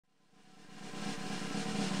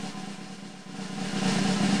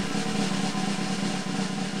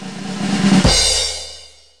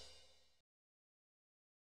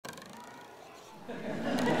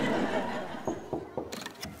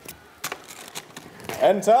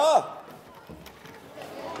Enter!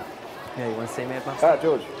 Yeah, you want to see me, Master? Ah,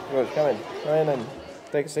 George, come in. Come in and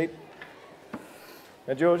take a seat.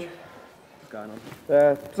 Now, George. What's going on?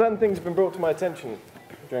 Certain things have been brought to my attention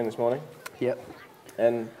during this morning. Yep.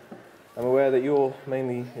 And I'm aware that you're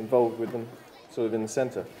mainly involved with them, sort of in the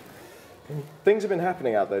centre. Things have been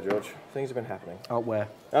happening out there, George. Things have been happening. Out where?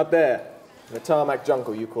 Out there, in the tarmac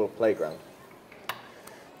jungle you call a playground.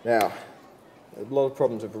 Now, a lot of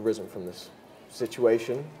problems have arisen from this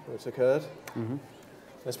situation that's occurred. Mm-hmm.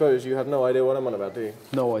 I suppose you have no idea what I'm on about, do you?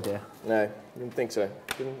 No idea. No, didn't think so.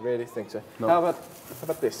 Didn't really think so. No. How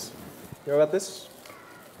about this? You know about this?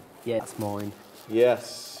 Yeah, that's mine.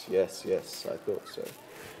 Yes, I thought so.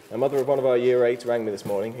 The mother of one of our year 8s rang me this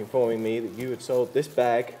morning, informing me that you had sold this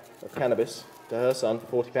bag of cannabis to her son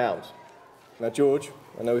for £40. Now, George,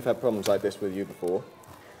 I know we've had problems like this with you before,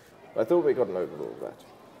 but I thought we'd gotten over all of that.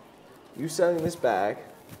 You selling this bag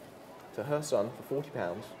to her son for £40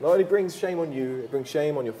 not only brings shame on you, it brings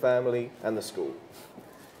shame on your family and the school.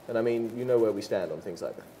 And I mean, you know where we stand on things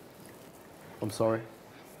like that. I'm sorry.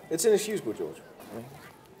 It's inexcusable, George. I mean,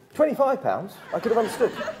 £25, I could have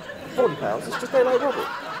understood. £40, it's just daylight robbery.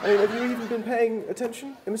 I mean, have you even been paying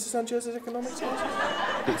attention in Mr. Sanchez's economics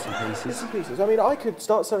classes? Bits and pieces. Bits and pieces. I mean, I could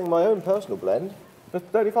start selling my own personal blend for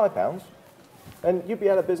 £35, and you'd be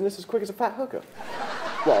out of business as quick as a fat hooker.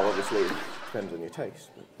 Well, obviously, it depends on your taste.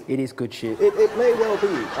 It is good shit. It may well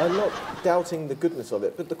be. I'm not doubting the goodness of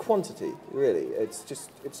it, but the quantity, really, it's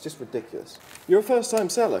just ridiculous. You're a first-time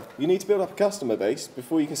seller. You need to build up a customer base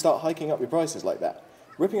before you can start hiking up your prices like that.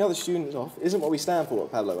 Ripping other students off isn't what we stand for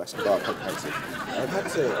at Pablo Escobar Comprehensive. I've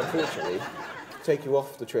had to, unfortunately, take you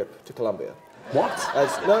off the trip to Colombia. What?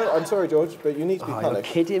 No, I'm sorry, George, but you need to be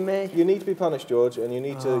punished. You're kidding me? You need to be punished, George, and you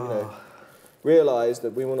need to, realise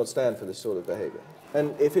that we will not stand for this sort of behaviour.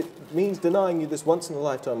 And if it means denying you this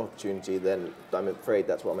once-in-a-lifetime opportunity, then I'm afraid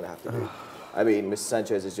that's what I'm going to have to do. I mean, Mr.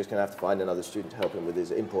 Sanchez is just going to have to find another student to help him with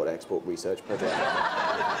his import-export research project.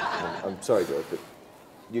 I'm sorry, George, but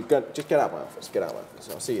just get out of my office. Get out of my office.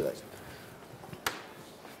 I'll see you later.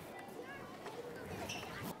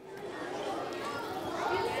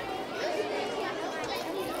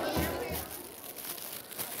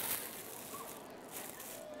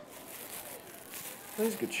 That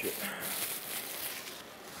is good shit.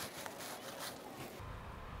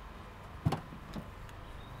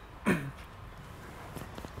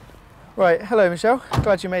 Right, hello Michelle.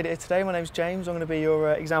 Glad you made it here today. My name's James. I'm going to be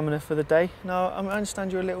your examiner for the day. Now, I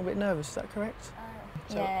understand you're a little bit nervous, is that correct?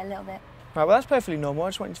 Yeah, a little bit. Right, well that's perfectly normal. I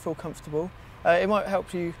just want you to feel comfortable. It might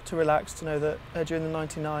help you to relax to know that during the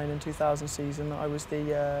 99 and 2000 season I was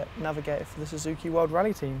the navigator for the Suzuki World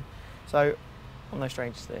Rally team. So, I'm no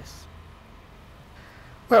stranger to this.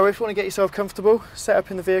 Well, if you want to get yourself comfortable, set up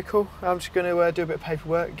in the vehicle. I'm just going to do a bit of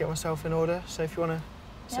paperwork and get myself in order. So if you want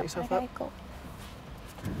to set yourself up. Cool.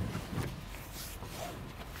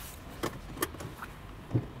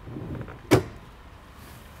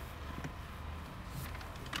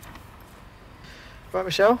 Right,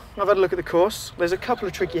 Michelle, I've had a look at the course. There's a couple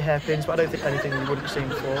of tricky hairpins, but I don't think anything you wouldn't have seen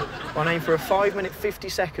before. I aim for a 5 minute 50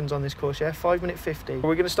 seconds on this course, yeah? 5 minute 50.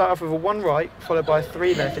 We're going to start off with a 1 right, followed by a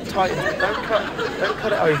 3 left. It tightens, but don't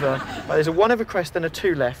cut it over. Right, there's a 1 over crest, then a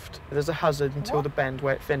 2 left. There's a hazard until the bend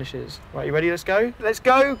where it finishes. Right, you ready? Let's go? Let's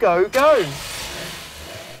go, go, go!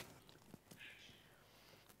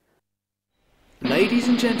 Ladies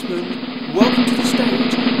and gentlemen, welcome to the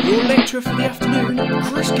stage, your lecturer for the afternoon,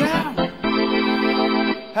 Chris Gow.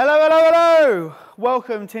 Hello, hello, hello!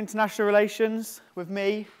 Welcome to International Relations with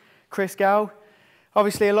me, Chris Gow.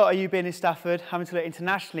 Obviously, a lot of you being in Stafford, having to look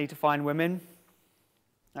internationally to find women.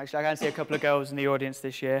 Actually, I can see a couple of girls in the audience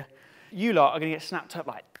this year. You lot are going to get snapped up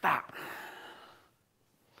like that.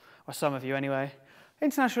 Or some of you, anyway.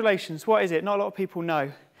 International Relations, what is it? Not a lot of people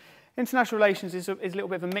know. International Relations is a little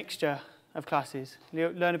bit of a mixture of classes. You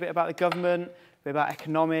learn a bit about the government, a bit about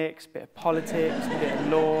economics, a bit of politics, a bit of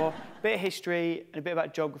law, a bit of history, and a bit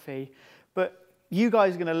about geography. But you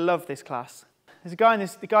guys are going to love this class. There's a guy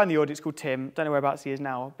in the audience called Tim, don't know whereabouts he is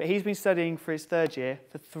now, but he's been studying for his 3rd year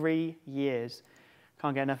for 3 years.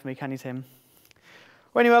 Can't get enough of me, can you, Tim?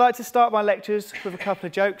 Well, anyway, I like to start my lectures with a couple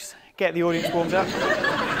of jokes, get the audience warmed up.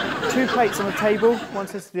 2 plates on the table, one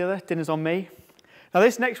says to the other, dinner's on me. Now,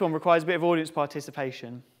 this next one requires a bit of audience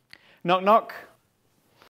participation. Knock, knock.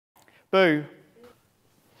 Boo.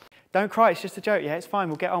 Don't cry, it's just a joke, yeah? It's fine,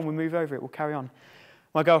 we'll get on, we'll move over it, we'll carry on.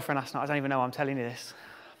 My girlfriend last night, I don't even know why I'm telling you this.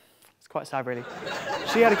 It's quite sad, really.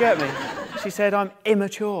 She had a go at me. She said, I'm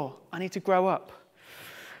immature, I need to grow up.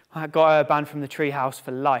 I got her banned from the tree house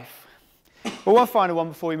for life. But one final one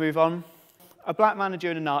before we move on. A black man, a Jew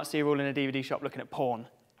and a Nazi are all in a DVD shop looking at porn.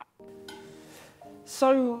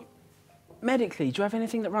 So, medically, do you have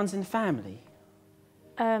anything that runs in the family?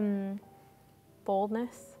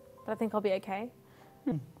 Baldness, but I think I'll be okay.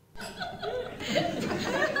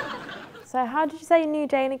 So how did you say you knew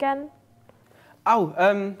Jane again?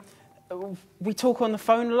 Oh, we talk on the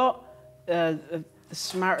phone a lot. The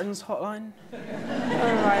Samaritans hotline. Oh,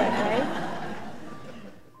 right, okay.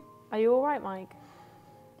 Are you all right, Mike?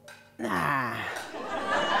 Nah.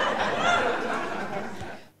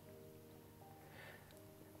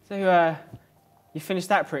 So, you finished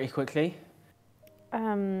that pretty quickly.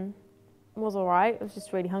 Was all right. I was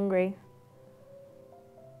just really hungry.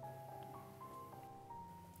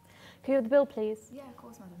 Can you have the bill, please? Yeah, of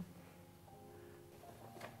course, madam.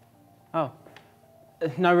 Oh,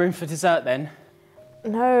 no room for dessert then?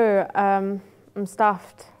 No, I'm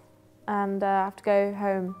stuffed and I have to go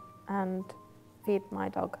home and feed my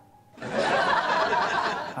dog.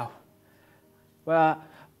 Oh. Well,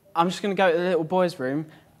 I'm just going to go to the little boy's room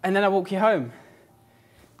and then I'll walk you home.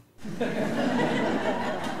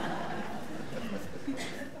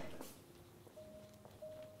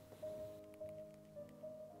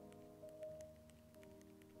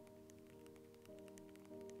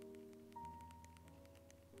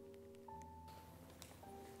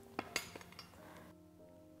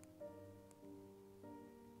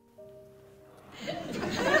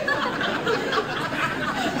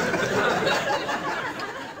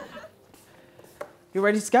 You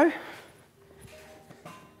ready to go?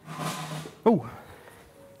 Oh.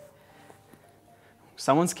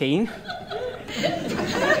 Someone's keen.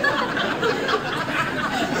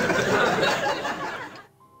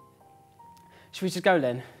 Should we just go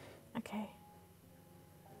then? Okay.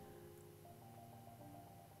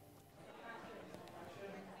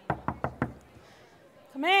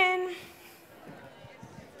 Come in.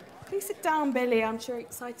 Please sit down, Billy. I'm sure you're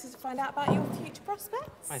excited to find out about your future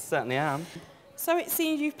prospects. I certainly am. So it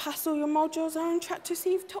seems you've passed all your modules and are on track to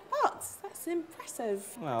receive top marks. That's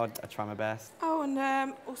impressive. Well, I try my best. Oh,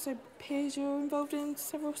 and also appears you're involved in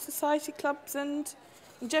several society clubs and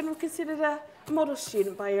in general considered a model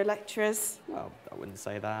student by your lecturers. Well, I wouldn't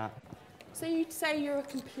say that. So you'd say you're a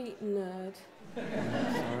complete nerd.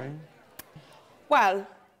 Sorry. Well,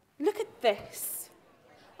 look at this.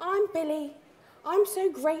 I'm Billy. I'm so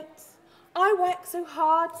great. I work so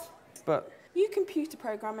hard. But You computer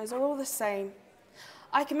programmers are all the same.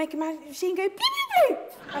 I can make a magic machine go beep, beep, beep,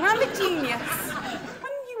 and I'm a genius.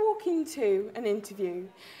 When you walk into an interview,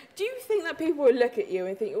 do you think that people will look at you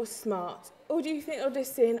and think you're smart? Or do you think they'll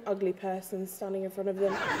just see an ugly person standing in front of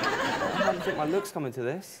them? how do you think my looks come into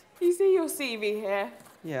this? You see your CV here?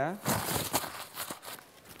 Yeah.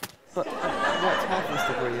 But I worked hard for this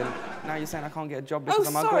degree and now you're saying I can't get a job because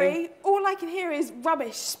I'm ugly? sorry. All I can hear is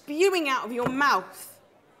rubbish spewing out of your mouth.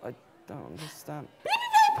 I don't understand.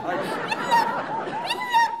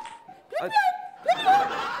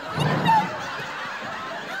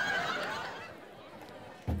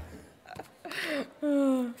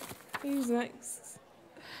 Who's next?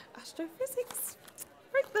 Astrophysics.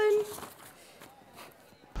 Right then.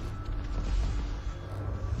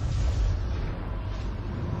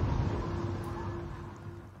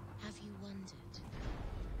 Have you wondered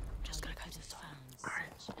Just how gonna you go to could the have toilet.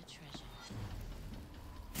 found such a treasure?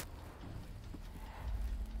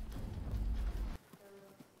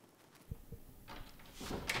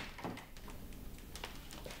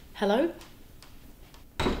 Hello?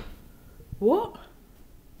 What?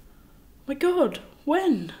 My God,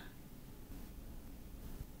 when?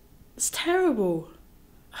 It's terrible.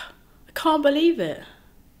 I can't believe it.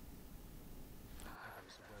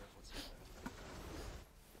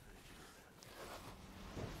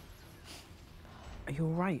 Are you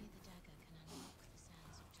all right?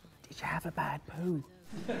 Did you have a bad poo?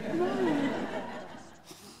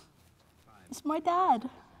 It's my dad.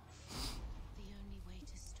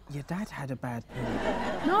 Your dad had a bad poo.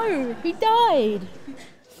 No, he died.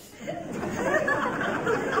 Die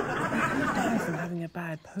from having a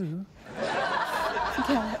bad poo.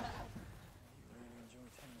 Yeah.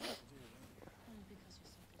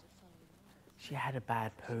 She had a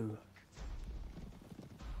bad poo.